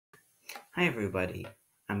Hi everybody,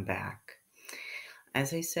 I'm back.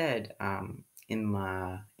 As I said in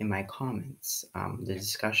my comments, the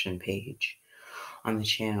discussion page on the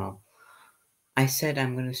channel, I said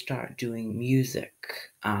I'm going to start doing music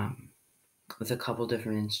with a couple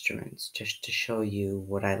different instruments just to show you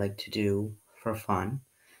what I like to do for fun.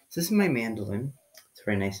 So this is my mandolin. It's a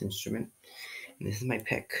very nice instrument. And this is my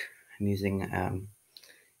pick. I'm using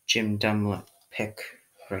Jim Dunlop pick,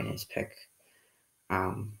 very nice pick.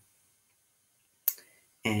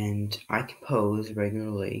 And I compose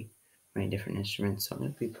regularly many different instruments, so I'm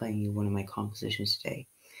going to be playing you one of my compositions today.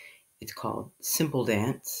 It's called Simple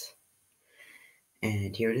Dance,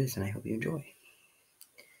 and here it is, and I hope you enjoy.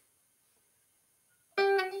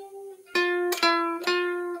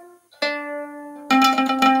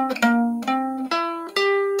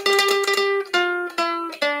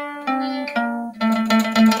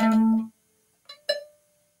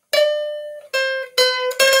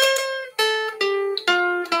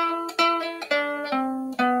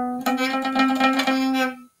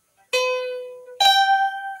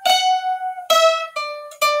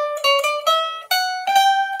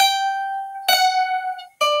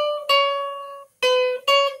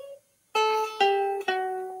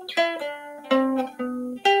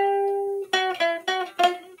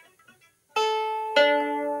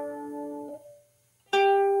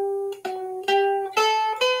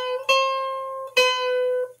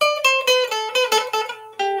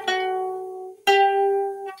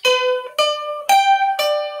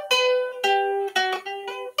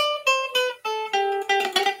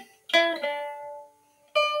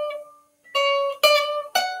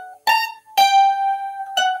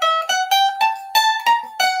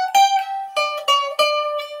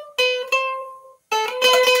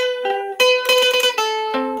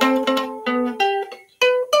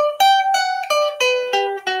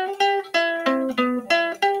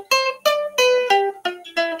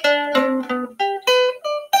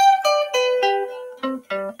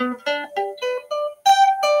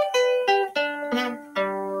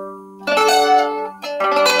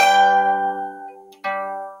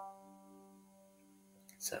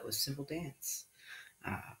 So it was Simple Dance,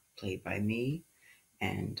 played by me,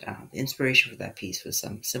 and the inspiration for that piece was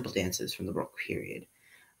some simple dances from the Baroque period,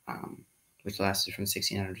 which lasted from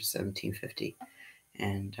 1600 to 1750.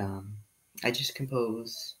 And I just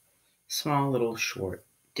compose small little short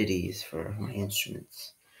ditties for my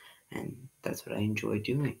instruments, and that's what I enjoy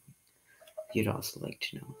doing. You'd also like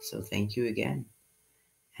to know. So thank you again,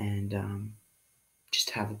 and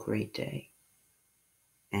just have a great day,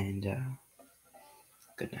 and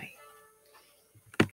good night.